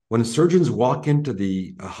When surgeons walk into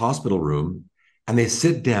the hospital room and they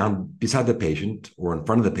sit down beside the patient or in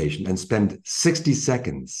front of the patient and spend 60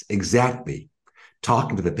 seconds exactly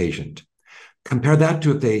talking to the patient, compare that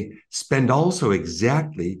to if they spend also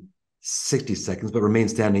exactly 60 seconds but remain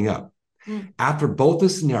standing up. After both the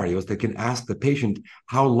scenarios, they can ask the patient,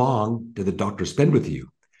 how long did the doctor spend with you?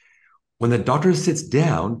 When the doctor sits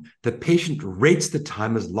down, the patient rates the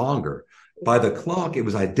time as longer. By the clock, it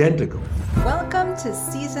was identical. Welcome to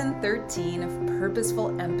Season 13 of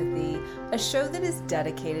Purposeful Empathy, a show that is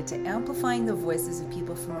dedicated to amplifying the voices of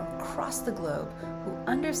people from across the globe who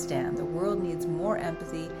understand the world needs more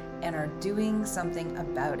empathy and are doing something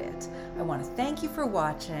about it. I want to thank you for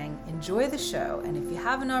watching, enjoy the show, and if you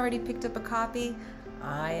haven't already picked up a copy,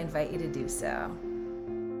 I invite you to do so.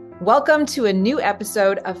 Welcome to a new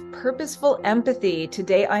episode of Purposeful Empathy.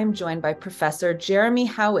 Today I'm joined by Professor Jeremy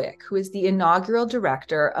Howick, who is the inaugural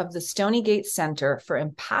director of the Stonygate Center for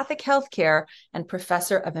Empathic Healthcare and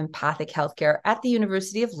Professor of Empathic Healthcare at the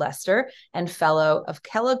University of Leicester and Fellow of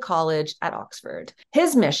Kellogg College at Oxford.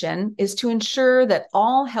 His mission is to ensure that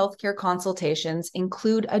all healthcare consultations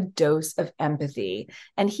include a dose of empathy,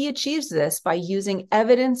 and he achieves this by using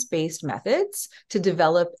evidence-based methods to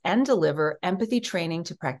develop and deliver empathy training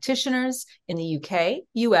to practitioners in the UK,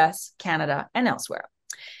 US, Canada, and elsewhere.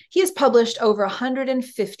 He has published over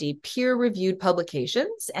 150 peer-reviewed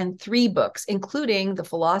publications and 3 books, including The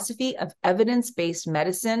Philosophy of Evidence-Based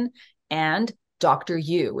Medicine and Dr.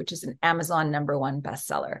 You, which is an Amazon #1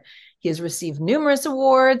 bestseller. He has received numerous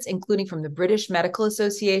awards, including from the British Medical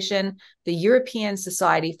Association, the European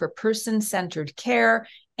Society for Person-Centered Care,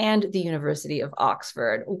 and the University of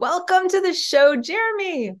Oxford. Welcome to the show,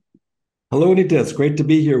 Jeremy. Hello, Anita. It's great to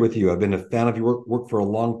be here with you. I've been a fan of your work for a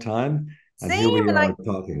long time, and Same, here we are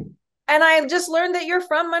talking. And I just learned that you're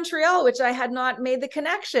from Montreal, which I had not made the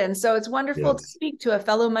connection. So it's wonderful to speak to a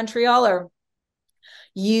fellow Montrealer.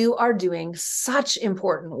 You are doing such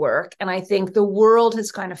important work, and I think the world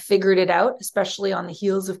has kind of figured it out, especially on the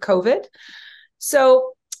heels of COVID.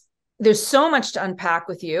 So there's so much to unpack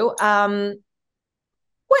with you.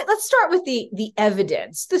 Let's start with the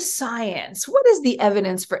evidence, the science. What is the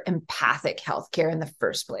evidence for empathic healthcare in the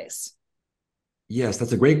first place? Yes,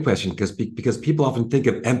 that's a great question because people often think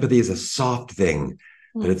of empathy as a soft thing,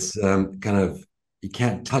 that it's kind of, you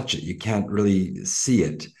can't touch it, you can't really see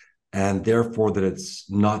it, and therefore that it's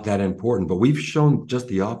not that important. But we've shown just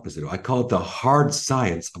the opposite. I call it the hard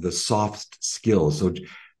science of the soft skills. So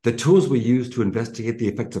the tools we use to investigate the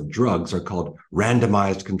effects of drugs are called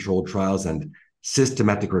randomized controlled trials and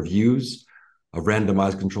systematic reviews of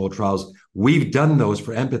randomized controlled trials. We've done those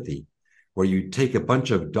for empathy, where you take a bunch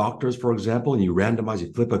of doctors, for example, and you randomize,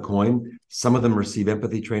 you flip a coin. Some of them receive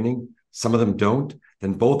empathy training, some of them don't.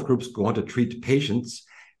 Then both groups go on to treat patients,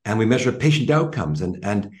 and we measure patient outcomes.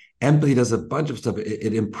 And empathy does a bunch of stuff.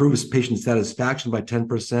 It improves patient satisfaction by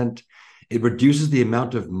 10%. It reduces the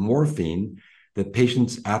amount of morphine that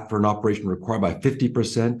patients after an operation require by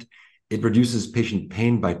 50%. It reduces patient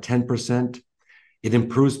pain by 10%. It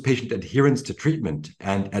improves patient adherence to treatment,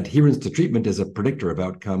 and adherence to treatment is a predictor of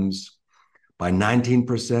outcomes by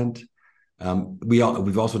 19%.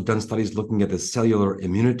 We've also done studies looking at the cellular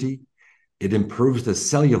immunity. It improves the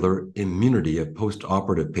cellular immunity of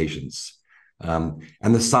post-operative patients. And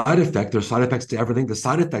the side effect, there's side effects to everything. The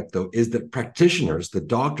side effect, though, is that practitioners, the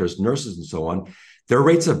doctors, nurses, and so on, their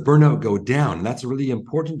rates of burnout go down. And that's a really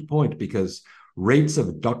important point because rates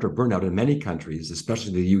of doctor burnout in many countries,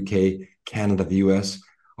 especially the UK, Canada, the US,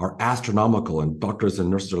 are astronomical, and doctors and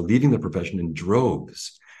nurses are leaving the profession in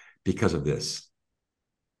droves because of this.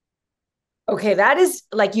 Okay, that is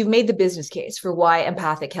like you've made the business case for why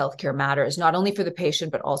empathic healthcare matters, not only for the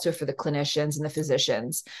patient, but also for the clinicians and the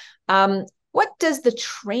physicians. What does the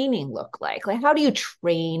training look like? Like, how do you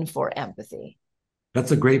train for empathy?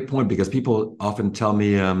 That's a great point because people often tell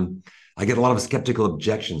me, I get a lot of skeptical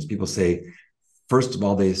objections. People say, first of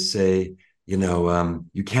all, they say,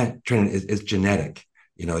 you can't train it. It's genetic.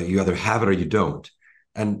 You either have it or you don't.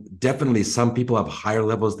 And definitely some people have higher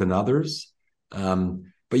levels than others,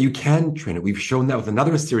 but you can train it. We've shown that with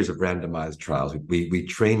another series of randomized trials. We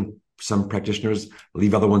train some practitioners,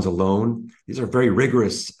 leave other ones alone. These are very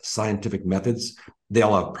rigorous scientific methods. They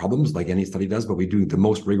all have problems like any study does, but we do the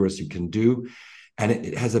most rigorous you can do. And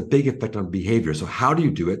it has a big effect on behavior. So how do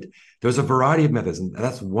you do it? There's a variety of methods, and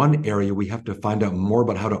that's one area we have to find out more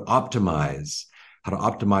about how to optimize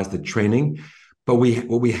the training. But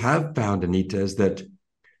what we have found, Anita, is that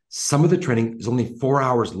some of the training is only 4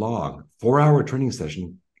 hours long. 4-hour training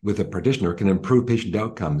session with a practitioner can improve patient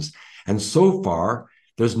outcomes. And so far,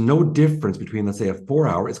 there's no difference between, let's say, a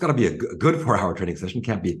 4-hour. It's got to be a good 4-hour training session.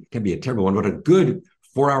 Can't be a terrible one, but a good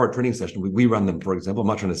 4-hour training session, we run them, for example. I'm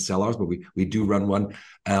not trying to sell ours, but we do run one.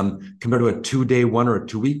 Compared to a 2-day one or a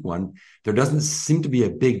 2-week one, there doesn't seem to be a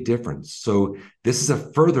big difference. So this is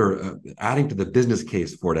a further adding to the business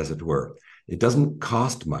case for it, as it were. It doesn't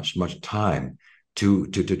cost much time to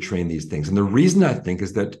train these things. And the reason, I think,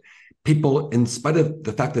 is that people, in spite of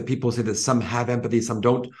the fact that people say that some have empathy, some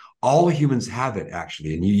don't, all humans have it,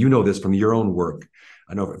 actually. And you know this from your own work.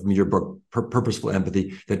 I know from your book, Purposeful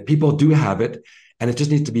Empathy, that people do have it, and it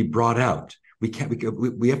just needs to be brought out.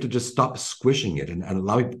 We have to just stop squishing it and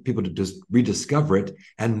allow people to just rediscover it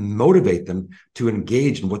and motivate them to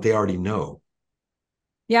engage in what they already know.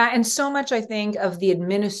 Yeah. And so much, I think, of the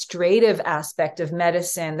administrative aspect of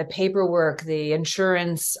medicine, the paperwork, the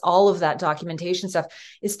insurance, all of that documentation stuff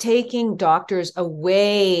is taking doctors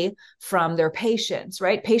away from their patients,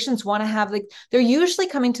 right? Patients want to have, like, they're usually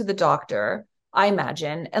coming to the doctor, I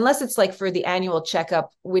imagine, unless it's like for the annual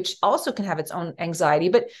checkup, which also can have its own anxiety.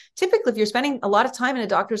 But typically, if you're spending a lot of time in a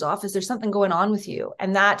doctor's office, there's something going on with you,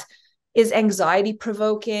 and that is anxiety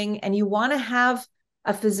provoking. And you want to have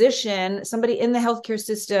a physician, somebody in the healthcare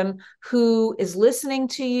system who is listening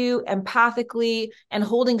to you empathically and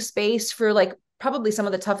holding space for, like, probably some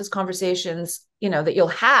of the toughest conversations, that you'll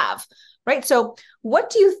have. Right. So what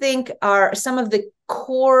do you think are some of the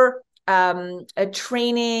core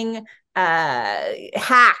training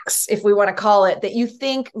hacks, if we want to call it, that you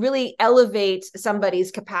think really elevate somebody's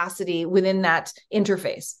capacity within that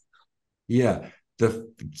interface? Yeah.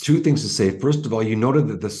 The two things to say. First of all, you noted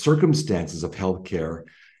that the circumstances of healthcare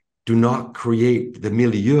do not create, the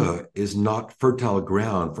milieu is not fertile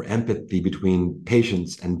ground for empathy between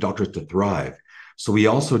patients and doctors to thrive. So we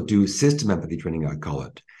also do system empathy training, I call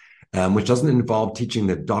it, which doesn't involve teaching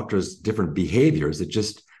the doctors different behaviors. It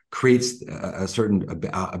just creates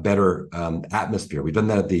a better atmosphere. We've done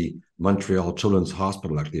that at the Montreal Children's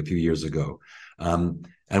Hospital actually a few years ago.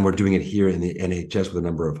 And we're doing it here in the NHS with a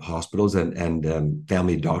number of hospitals and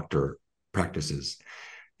family doctor practices.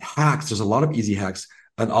 Hacks, there's a lot of easy hacks.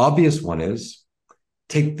 An obvious one is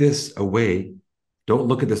take this away. Don't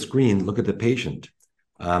look at the screen, look at the patient.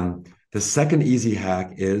 The second easy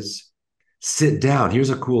hack is sit down. Here's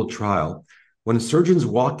a cool trial. When surgeons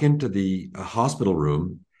walk into the hospital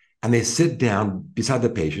room and they sit down beside the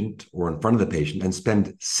patient or in front of the patient and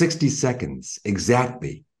spend 60 seconds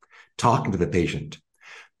exactly talking to the patient.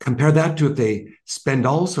 Compare that to if they spend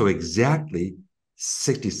also exactly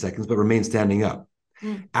 60 seconds, but remain standing up.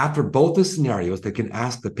 After both the scenarios, they can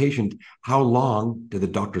ask the patient, how long did the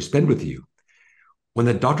doctor spend with you? When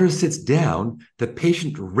the doctor sits down, the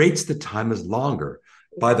patient rates the time as longer.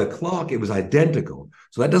 By the clock, it was identical.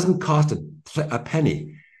 So that doesn't cost a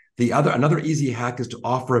penny. Another easy hack is to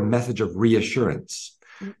offer a message of reassurance.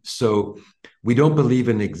 So we don't believe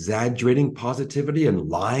in exaggerating positivity and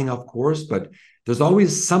lying, of course, but there's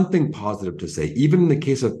always something positive to say. Even in the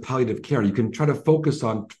case of palliative care, you can try to focus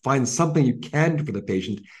on, find something you can do for the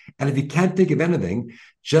patient. And if you can't think of anything,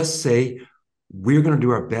 just say, we're going to do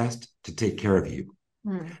our best to take care of you.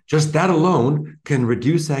 Just that alone can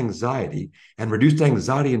reduce anxiety, and reduced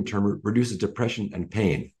anxiety in turn reduces depression and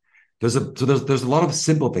pain. There's a lot of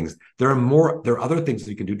simple things. There are other things that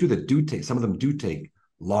you can do too that do take, some of them do take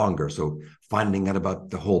longer. So finding out about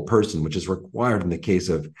the whole person, which is required in the case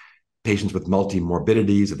of patients with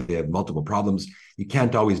multi-morbidities, if they have multiple problems, you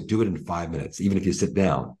can't always do it in 5 minutes, even if you sit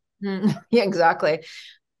down. Yeah, exactly.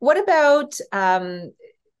 What about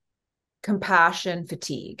compassion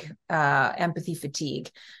fatigue, empathy fatigue?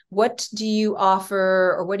 What do you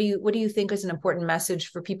offer, or what do you think is an important message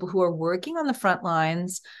for people who are working on the front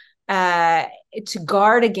lines to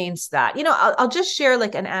guard against that? I'll just share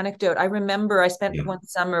like an anecdote. I remember I spent one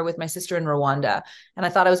summer with my sister in Rwanda, and I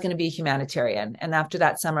thought I was going to be a humanitarian. And after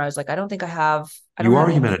that summer, I was like, I don't think I have. You are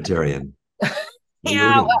a humanitarian.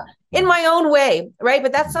 Yeah, well, in my own way, right?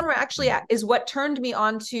 But that summer actually is what turned me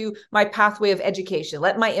on to my pathway of education.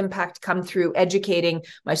 Let my impact come through educating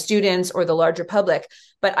my students or the larger public.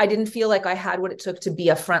 But I didn't feel like I had what it took to be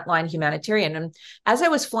a frontline humanitarian. And as I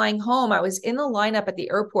was flying home, I was in the lineup at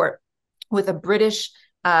the airport with a British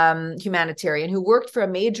humanitarian who worked for a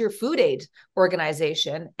major food aid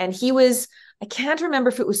organization. And he was, I can't remember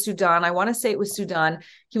if it was Sudan. I want to say it was Sudan.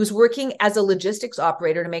 He was working as a logistics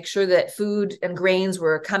operator to make sure that food and grains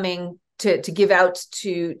were coming to give out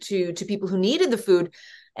to people who needed the food.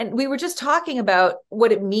 And we were just talking about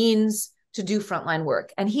what it means to do frontline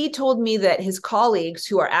work. And he told me that his colleagues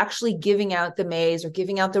who are actually giving out the maize or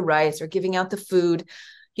giving out the rice or giving out the food,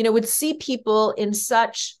 would see people in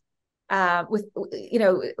such in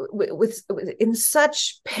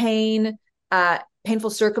such painful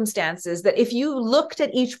circumstances, that if you looked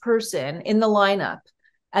at each person in the lineup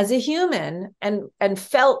as a human and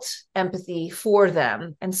felt empathy for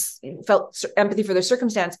them and felt empathy for their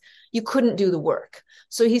circumstance, you couldn't do the work.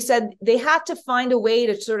 So he said they had to find a way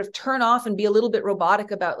to sort of turn off and be a little bit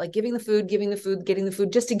robotic about like giving the food, getting the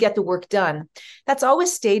food just to get the work done. That's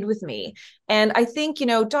always stayed with me. And I think,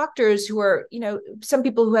 doctors who are, some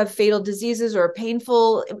people who have fatal diseases or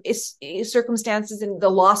painful circumstances and the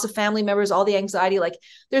loss of family members, all the anxiety, like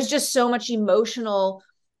there's just so much emotional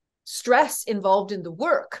stress involved in the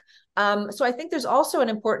work. So I think there's also an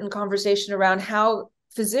important conversation around how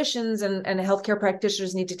physicians and healthcare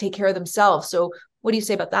practitioners need to take care of themselves. So what do you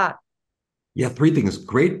say about that? Yeah, three things.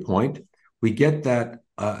 Great point. We get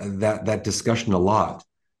that discussion a lot.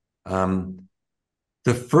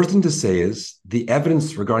 The first thing to say is the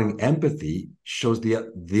evidence regarding empathy shows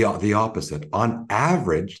the opposite. On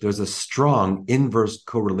average, there's a strong inverse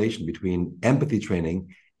correlation between empathy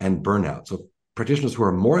training and burnout. So practitioners who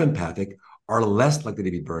are more empathic are less likely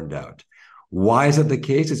to be burned out. Why is that the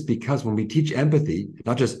case? It's because when we teach empathy,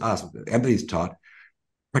 not just us, empathy is taught,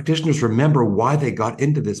 practitioners remember why they got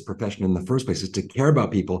into this profession in the first place, is to care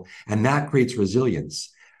about people, and that creates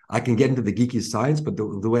resilience. I can get into the geeky science, but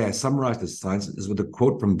the way I summarize this science is with a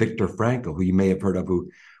quote from Viktor Frankl, who you may have heard of, who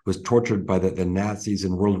was tortured by the Nazis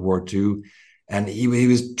in World War II. And he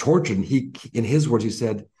was tortured, and in his words,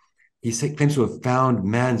 he claims to have found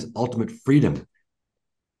man's ultimate freedom.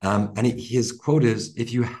 And his quote is,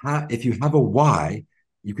 if you have a why,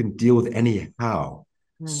 you can deal with any how.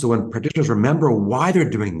 So when practitioners remember why they're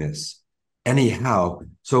doing this, anyhow,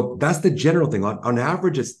 so that's the general thing. On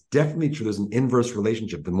average, it's definitely true. There's an inverse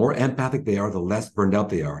relationship. The more empathic they are, the less burned out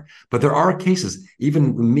they are. But there are cases,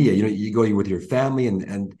 even me, you go with your family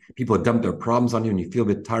and people dump their problems on you and you feel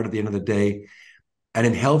a bit tired at the end of the day. And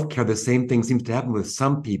in healthcare, the same thing seems to happen with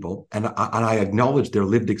some people. And I acknowledge their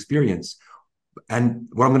lived experience. And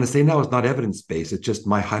what I'm going to say now is not evidence-based. It's just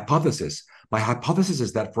my hypothesis. My hypothesis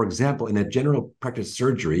is that, for example, in a general practice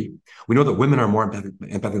surgery, we know that women are more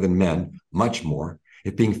empathic than men, much more.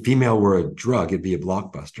 If being female were a drug, it'd be a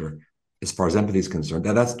blockbuster as far as empathy is concerned.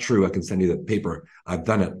 Now, that's true. I can send you the paper. I've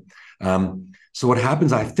done it. So what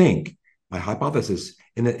happens, I think, my hypothesis,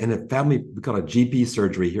 in a family, we call it GP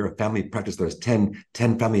surgery here, a family practice, there's 10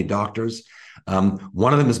 family doctors.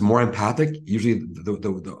 One of them is more empathic, usually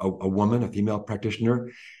a woman, a female practitioner.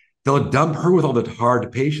 They'll dump her with all the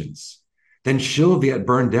hard patients. Then she'll get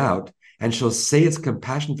burned out and she'll say it's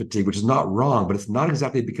compassion fatigue, which is not wrong, but it's not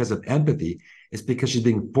exactly because of empathy. It's because she's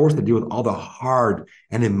being forced to deal with all the hard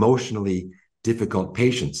and emotionally difficult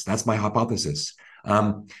patients. That's my hypothesis.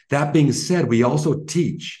 That being said, we also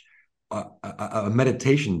teach a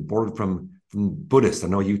meditation borrowed from Buddhists. I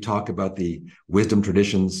know you talk about the wisdom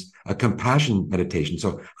traditions, a compassion meditation.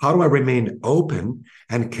 So how do I remain open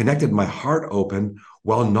and connected, my heart open,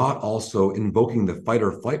 while not also invoking the fight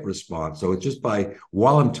or flight response? So it's just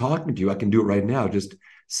while I'm talking to you, I can do it right now. Just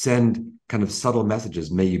send kind of subtle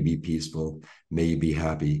messages. May you be peaceful. May you be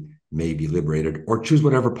happy. May you be liberated. Or choose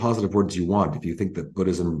whatever positive words you want. If you think that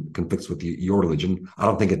Buddhism conflicts with your religion, I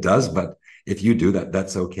don't think it does, but if you do,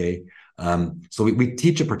 that's okay. So we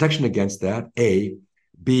teach a protection against that, A.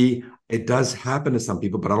 B, it does happen to some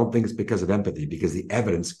people, but I don't think it's because of empathy, because the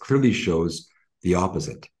evidence clearly shows the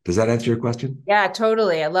opposite. Does that answer your question? Yeah,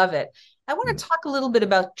 totally. I love it. I want to talk a little bit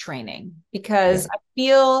about training, because I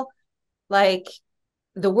feel like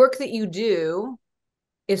the work that you do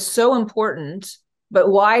is so important, but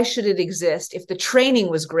why should it exist if the training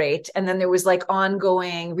was great and then there was like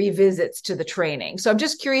ongoing revisits to the training? So I'm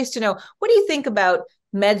just curious to know, what do you think about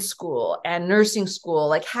med school and nursing school,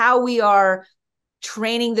 like how we are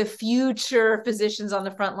training the future physicians on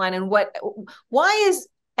the front line, and why is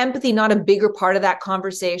empathy not a bigger part of that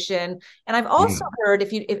conversation? And I've also heard,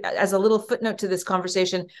 if as a little footnote to this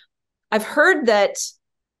conversation, I've heard that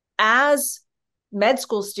as med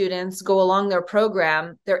school students go along their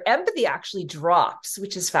program, their empathy actually drops,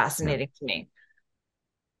 which is fascinating to me.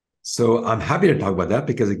 So I'm happy to talk about that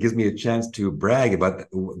because it gives me a chance to brag about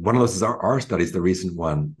one of those is our studies, the recent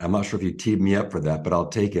one. I'm not sure if you teed me up for that, but I'll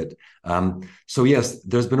take it. So yes,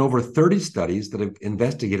 there's been over 30 studies that have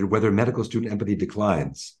investigated whether medical student empathy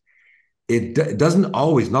declines. It doesn't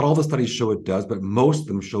always, not all the studies show it does, but most of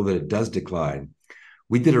them show that it does decline.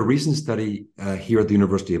 We did a recent study here at the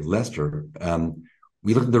University of Leicester.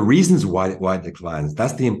 We looked at the reasons why it declines.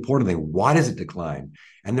 That's the important thing. Why does it decline?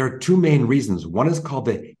 And there are two main reasons. One is called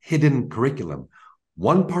the hidden curriculum.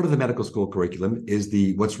 One part of the medical school curriculum is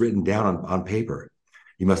what's written down on paper.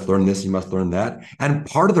 You must learn this, you must learn that. And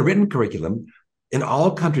part of the written curriculum in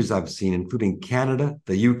all countries I've seen, including Canada,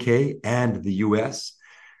 the UK, and the US,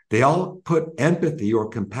 they all put empathy or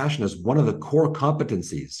compassion as one of the core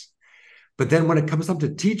competencies. But then when it comes up to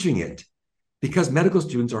teaching it, because medical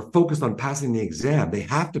students are focused on passing the exam, they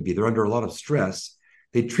have to be, they're under a lot of stress.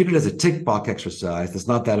 They treat it as a tick box exercise that's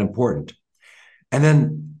not that important. And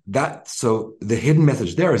then so the hidden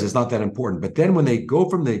message there is it's not that important. But then when they go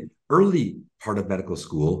from the early part of medical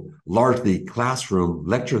school, largely classroom,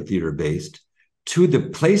 lecture theater based, to the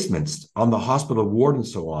placements on the hospital ward and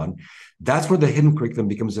so on, that's where the hidden curriculum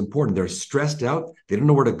becomes important. They're stressed out. They don't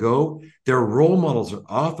know where to go. Their role models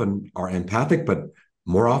are empathic, but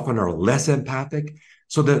more often are less empathic.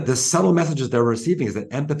 So the subtle messages they're receiving is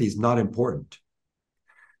that empathy is not important.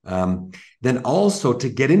 Then also to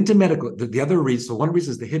get into medical, the other reason, so one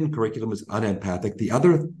reason is the hidden curriculum is unempathic. The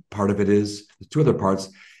other part of it is, the two other parts,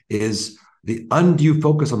 is the undue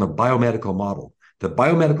focus on the biomedical model. The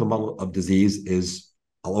biomedical model of disease is,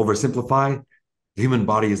 I'll oversimplify, the human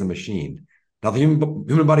body is a machine. Now, the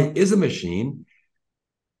human body is a machine,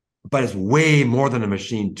 but it's way more than a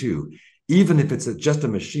machine too. Even if it's just a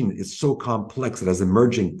machine, it's so complex. It has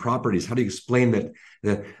emerging properties. How do you explain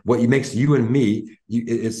that what makes you and me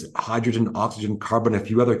is hydrogen, oxygen, carbon, a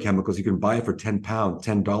few other chemicals? You can buy it for £10,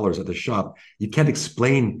 $10 at the shop. You can't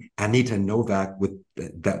explain Anita and Nowak with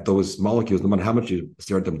those molecules, no matter how much you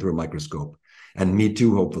stare at them through a microscope. And me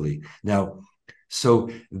too, hopefully. Now, so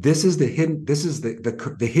this is the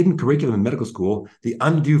hidden curriculum in medical school. The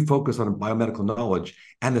undue focus on biomedical knowledge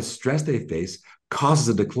and the stress they face causes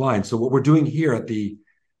a decline. So what we're doing here at the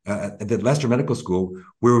Leicester Medical School,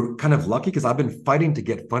 we're kind of lucky because I've been fighting to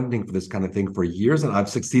get funding for this kind of thing for years, and I've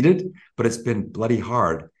succeeded, but it's been bloody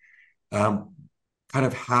hard. Kind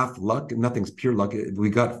of half luck, nothing's pure luck. We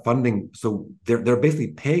got funding, so they're basically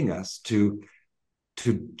paying us to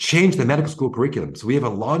change the medical school curriculum. So we have a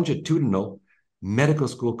longitudinal medical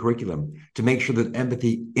school curriculum to make sure that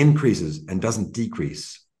empathy increases and doesn't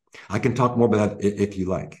decrease. I can talk more about that if you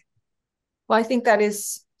like. Well, I think that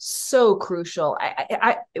is so crucial.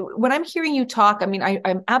 When I'm hearing you talk, I mean,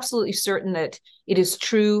 I'm absolutely certain that it is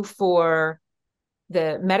true for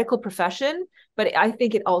the medical profession, but I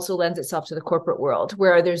think it also lends itself to the corporate world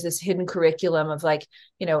where there's this hidden curriculum of like,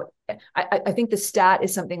 I think the stat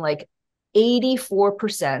is something like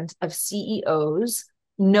 84% of CEOs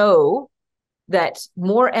know that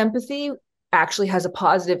more empathy actually has a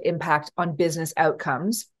positive impact on business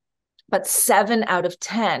outcomes. But 7 out of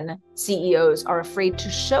 10 CEOs are afraid to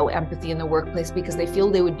show empathy in the workplace because they feel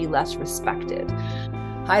they would be less respected.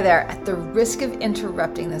 Hi there. At the risk of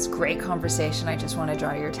interrupting this great conversation, I just want to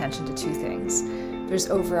draw your attention to two things. There's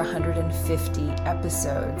over 150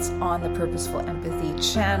 episodes on the Purposeful Empathy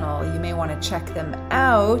channel. You may want to check them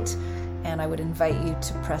out, and I would invite you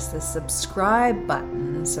to press the subscribe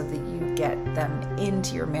button so that you get them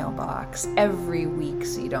into your mailbox every week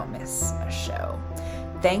so you don't miss a show.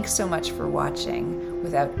 Thanks so much for watching.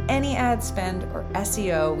 Without any ad spend or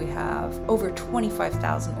SEO, we have over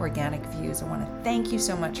 25,000 organic views. I want to thank you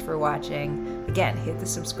so much for watching. Again, hit the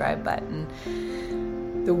subscribe button.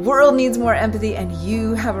 The world needs more empathy, and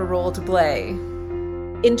you have a role to play.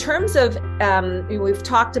 In terms of, we've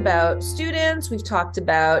talked about students, we've talked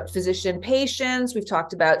about physician patients, we've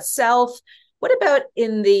talked about self. What about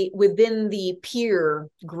within the peer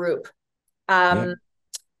group?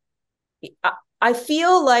 I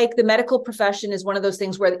feel like the medical profession is one of those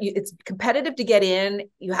things where it's competitive to get in.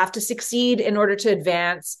 You have to succeed in order to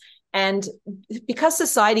advance. And because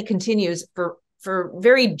society continues for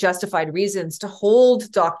very justified reasons to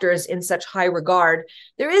hold doctors in such high regard,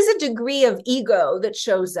 there is a degree of ego that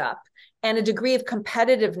shows up and a degree of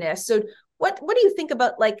competitiveness. So what do you think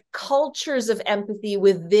about like cultures of empathy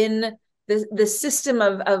within the system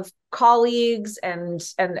of colleagues and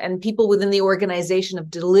people within the organization of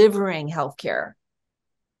delivering healthcare?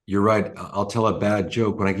 You're right. I'll tell a bad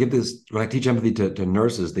joke. When I teach empathy to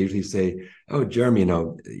nurses, they usually say, "Oh, Jeremy,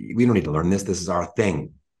 we don't need to learn this. This is our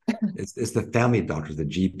thing." It's the family doctors, the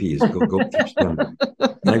GPs. Go teach them.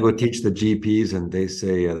 And I go teach the GPs, and they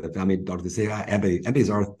say, the family doctors, they say, empathy is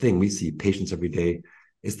our thing. We see patients every day.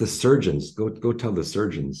 It's the surgeons. Go tell the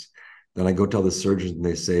surgeons. Then I go tell the surgeons, and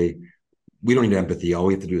they say, we don't need empathy. All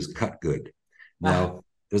we have to do is cut good. Now,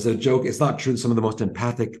 there's a joke. It's not true. Some of the most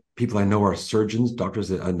empathic people I know are surgeons, doctors.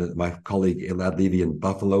 And my colleague Elad Levy in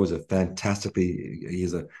Buffalo is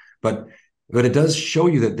but it does show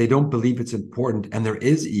you that they don't believe it's important, and there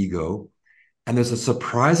is ego, and there's a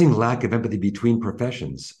surprising lack of empathy between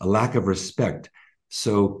professions, a lack of respect.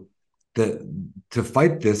 So to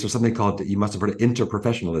fight this, there's something called, you must have heard of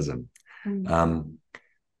interprofessionalism,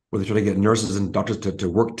 where they try to get nurses and doctors to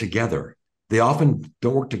work together. They often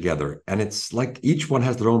don't work together, and it's like each one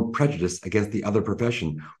has their own prejudice against the other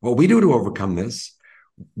profession. What we do to overcome this,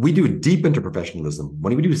 we do deep interprofessionalism.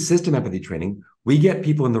 When we do system empathy training, we get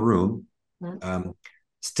people in the room,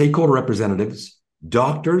 stakeholder representatives,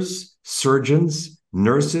 doctors, surgeons,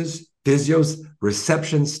 nurses, physios,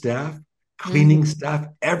 reception staff, cleaning staff,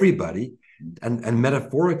 everybody, and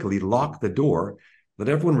metaphorically lock the door. Let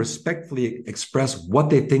everyone respectfully express what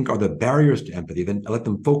they think are the barriers to empathy, then let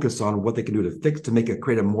them focus on what they can do to fix to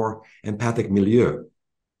create a more empathic milieu.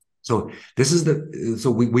 So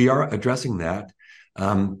we are addressing that.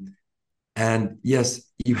 And yes,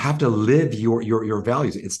 you have to live your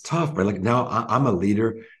values. It's tough, right? Like now I'm a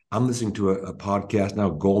leader. I'm listening to a podcast now,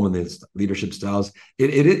 Goleman's Leadership Styles. It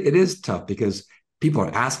is tough because people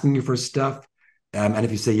are asking you for stuff. And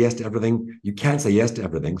if you say yes to everything, you can't say yes to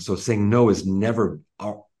everything. So saying no is never,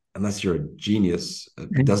 unless you're a genius,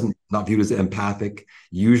 not viewed as empathic.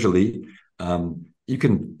 Usually, you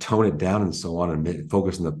can tone it down and so on, and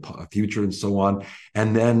focus on the future and so on.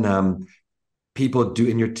 And then people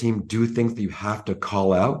in your team do things that you have to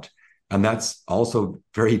call out, and that's also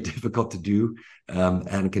very difficult to do,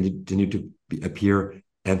 and continue to appear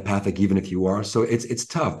empathic even if you are. So it's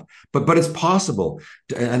tough, but it's possible,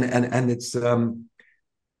 and it's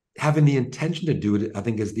having the intention to do it, I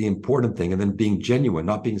think, is the important thing, and then being genuine,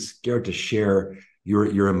 not being scared to share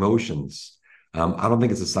your emotions. I don't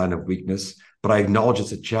think it's a sign of weakness, but I acknowledge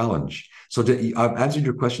it's a challenge. So I've answered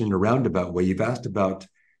your question in a roundabout way. You've asked about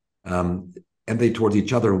empathy towards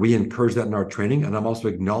each other, and we encourage that in our training. And I'm also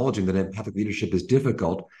acknowledging that empathic leadership is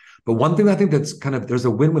difficult. But one thing I think that's there's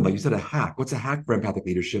a win-win, like you said, a hack. What's a hack for empathic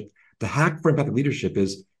leadership? The hack for empathic leadership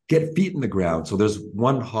is get feet in the ground. So there's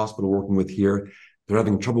one hospital working with here. They're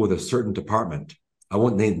having trouble with a certain department. I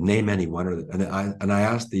won't name anyone. And I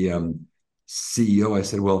asked the CEO, I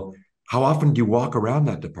said, well, how often do you walk around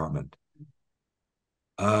that department?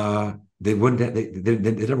 They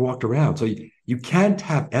never walked around. So you can't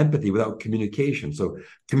have empathy without communication. So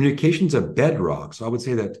communication's a bedrock. So I would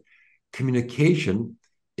say that communication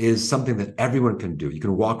is something that everyone can do. You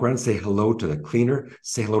can walk around and say hello to the cleaner,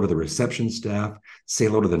 say hello to the reception staff, say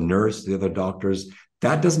hello to the nurse, the other doctors.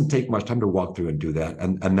 That doesn't take much time to walk through and do that.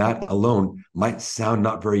 And that alone might sound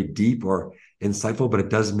not very deep or insightful, but it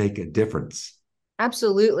does make a difference.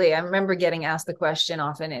 Absolutely. I remember getting asked the question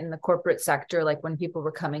often in the corporate sector, like when people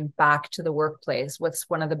were coming back to the workplace, what's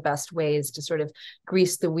one of the best ways to sort of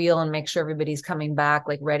grease the wheel and make sure everybody's coming back,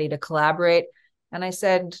 like ready to collaborate? And I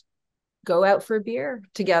said, go out for a beer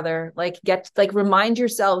together, remind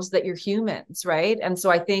yourselves that you're humans, right? And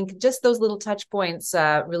so I think just those little touch points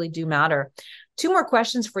really do matter. 2 more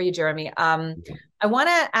questions for you, Jeremy. I want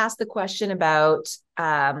to ask the question about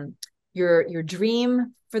your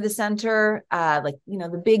dream for the center,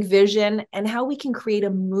 the big vision, and how we can create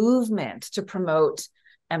a movement to promote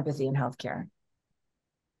empathy in healthcare.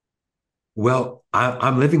 Well,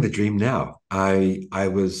 I'm living the dream now. I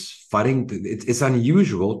was fighting. It's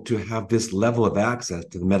unusual to have this level of access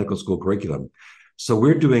to the medical school curriculum. So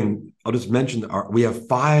I'll just mention, we have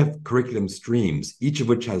 5 curriculum streams, each of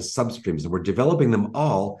which has substreams, and we're developing them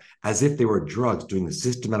all as if they were drugs, doing the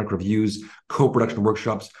systematic reviews, co-production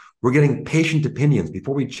workshops. We're getting patient opinions.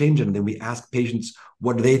 Before we change anything, we ask patients,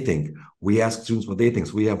 what do they think? We ask students what they think.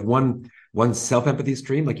 So we have one self-empathy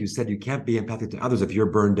stream. Like you said, you can't be empathic to others if you're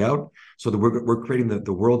burned out. So we're creating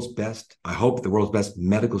the world's best, I hope, the world's best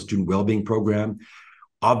medical student well-being program.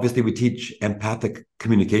 Obviously, we teach empathic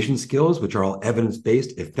communication skills, which are all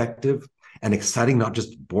evidence-based, effective, and exciting, not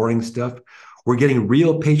just boring stuff. We're getting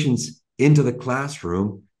real patients into the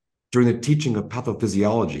classroom during the teaching of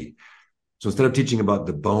pathophysiology. So instead of teaching about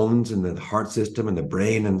the bones and the heart system and the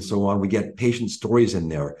brain and so on, we get patient stories in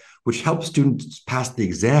there, which helps students pass the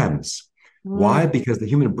exams. Why? Because the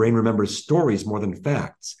human brain remembers stories more than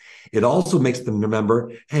facts. It also makes them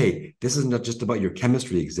remember, hey, this is not just about your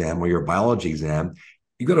chemistry exam or your biology exam.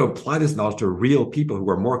 You got to apply this knowledge to real people who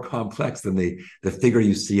are more complex than the figure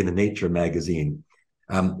you see in the Nature magazine.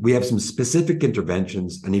 We have some specific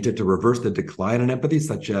interventions, Anita, to reverse the decline in empathy,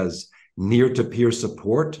 such as near-to-peer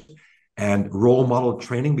support and role model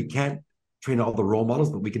training. We can't train all the role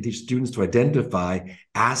models, but we can teach students to identify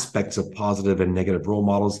aspects of positive and negative role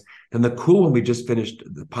models. And the cool one we just finished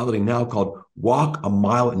piloting now, called Walk a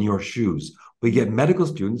Mile in Your Shoes. We get medical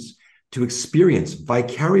students to experience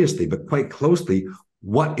vicariously, but quite closely,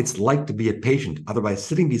 what it's like to be a patient, either by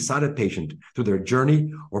sitting beside a patient through their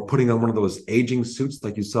journey or putting on one of those aging suits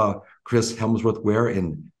like you saw Chris Hemsworth wear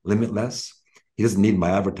in Limitless. He doesn't need my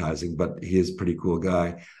advertising, but he is a pretty cool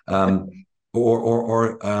guy. Going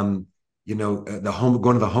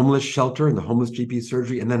to the homeless shelter and the homeless GP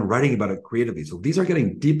surgery, and then writing about it creatively. So these are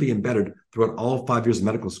getting deeply embedded throughout all 5 years of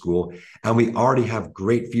medical school, and we already have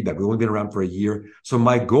great feedback. We've only been around for a year. So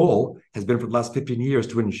my goal has been for the last 15 years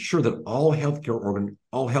to ensure that all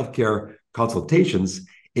healthcare consultations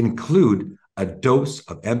include a dose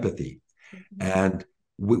of empathy. And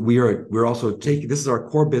we're also taking, this is our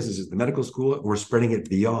core business is the medical school. We're spreading it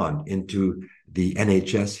beyond into the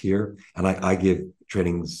NHS here. And I give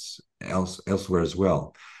trainings elsewhere as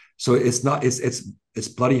well. So it's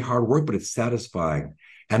bloody hard work, but it's satisfying.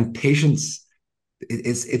 And patients,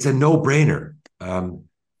 it's a no-brainer.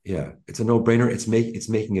 It's a no-brainer. It's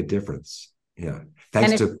making a difference. Yeah.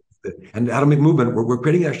 Thanks to Atomic Movement, we're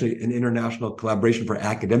creating actually an international collaboration for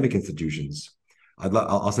academic institutions.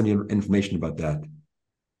 I'll send you information about that.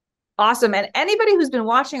 Awesome. And anybody who's been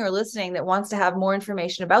watching or listening that wants to have more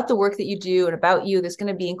information about the work that you do and about you, that's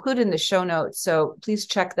going to be included in the show notes. So please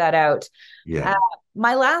check that out. Yeah.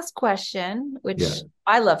 My last question, which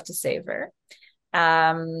I love to savor,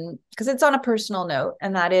 because it's on a personal note,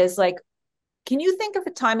 and that is like, can you think of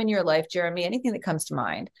a time in your life, Jeremy, anything that comes to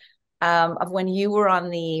mind, of when you were on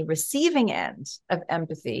the receiving end of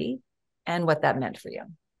empathy and what that meant for you?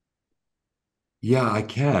 Yeah, I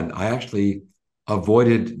can. I actually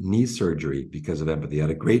avoided knee surgery because of empathy. I had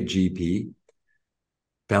a great GP,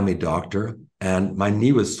 family doctor, and my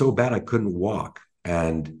knee was so bad I couldn't walk.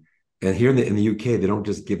 And here in the UK, they don't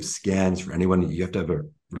just give scans for anyone. You have to have a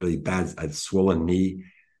really bad, swollen knee.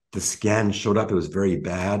 The scan showed up; it was very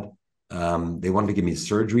bad. They wanted to give me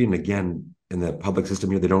surgery, and again, in the public system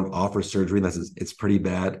here, they don't offer surgery unless it's pretty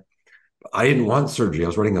bad. I didn't want surgery. I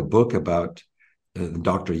was writing a book about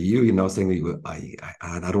Dr. Yu, saying I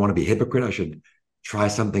don't want to be a hypocrite. I should try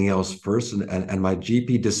something else first. And my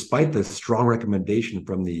GP, despite the strong recommendation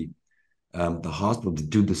from the hospital to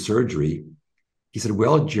do the surgery, he said,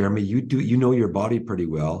 "Well, Jeremy, you know your body pretty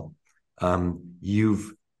well. I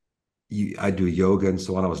do yoga and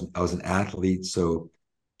so on. I was an athlete, so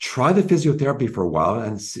try the physiotherapy for a while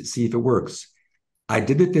and see if it works." I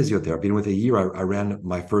did the physiotherapy, and within a year, I ran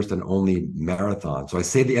my first and only marathon. So I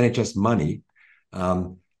saved the NHS money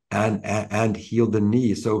and healed the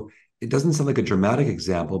knee. So it doesn't sound like a dramatic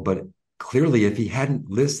example, but clearly, if he hadn't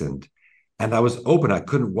listened, and I was open, I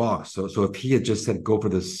couldn't walk. So if he had just said, "Go for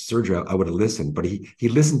the surgery," I would have listened. But he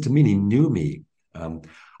listened to me and he knew me.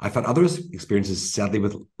 I found other experiences, sadly,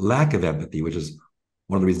 with lack of empathy, which is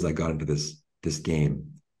one of the reasons I got into this game.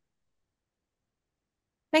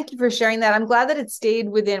 Thank you for sharing that. I'm glad that it stayed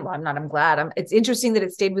within, well, I'm glad. It's interesting that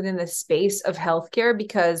it stayed within the space of healthcare,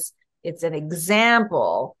 because it's an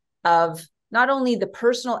example of not only the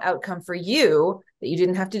personal outcome for you, that you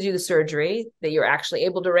didn't have to do the surgery, that you're actually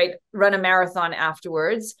able to run a marathon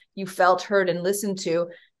afterwards, you felt heard and listened to,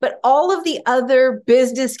 but all of the other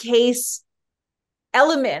business case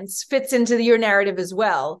elements fits into your narrative as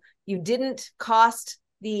well. You didn't cost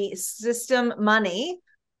the system money,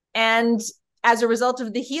 and as a result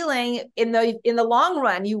of the healing, in the long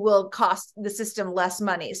run, you will cost the system less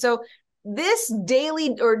money. So this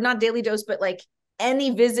daily, or not daily dose, but like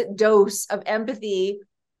any visit dose of empathy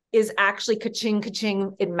is actually ka-ching,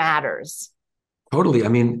 ka-ching. It matters. Totally. I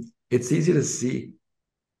mean, it's easy to see.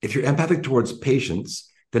 If you're empathic towards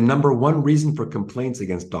patients, the number one reason for complaints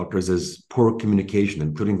against doctors is poor communication,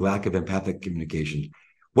 including lack of empathic communication.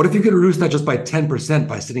 What if you could reduce that just by 10%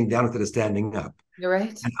 by sitting down instead of standing up? You're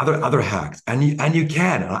right. And other hacks. And you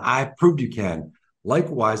can. And I proved you can.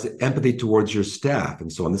 Likewise, empathy towards your staff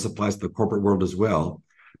and so on. This applies to the corporate world as well.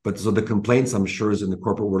 But so the complaints, I'm sure, is in the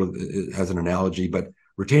corporate world, it has an analogy. But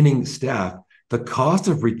retaining staff, the cost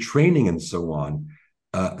of retraining and so on,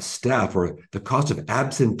 staff, or the cost of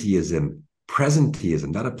absenteeism,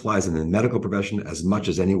 presenteeism, that applies in the medical profession as much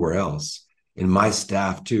as anywhere else. In my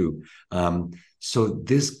staff too. So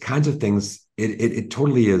this kinds of things, it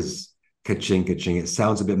totally is ka-ching, ka-ching. It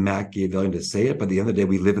sounds a bit Machiavellian to say it, but at the end of the day,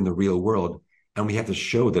 we live in the real world, and we have to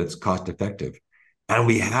show that it's cost effective. And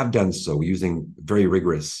we have done so using very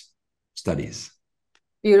rigorous studies.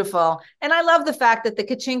 Beautiful. And I love the fact that the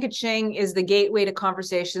ka-ching, ka-ching is the gateway to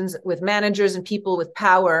conversations with managers and people with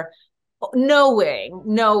power,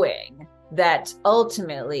 knowing that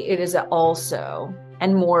ultimately it is also,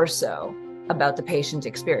 and more so, about the patient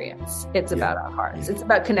experience. It's about our hearts. It's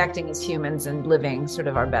about connecting as humans and living sort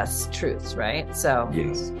of our best truths, right? So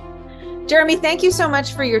yes. Jeremy, thank you so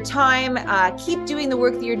much for your time. Keep doing the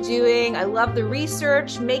work that you're doing. I love the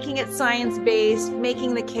research, making it science-based,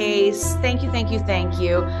 making the case. Thank you, thank you, thank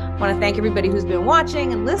you. I want to thank everybody who's been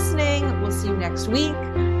watching and listening. We'll see you next week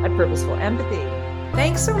at Purposeful Empathy.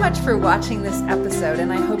 Thanks so much for watching this episode,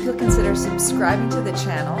 and I hope you'll consider subscribing to the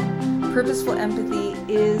channel. Purposeful Empathy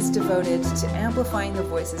is devoted to amplifying the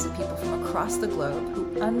voices of people from across the globe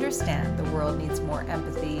who understand the world needs more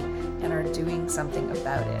empathy and are doing something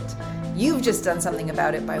about it. You've just done something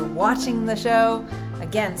about it by watching the show.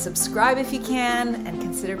 Again, subscribe if you can, and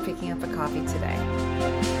consider picking up a copy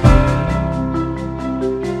today.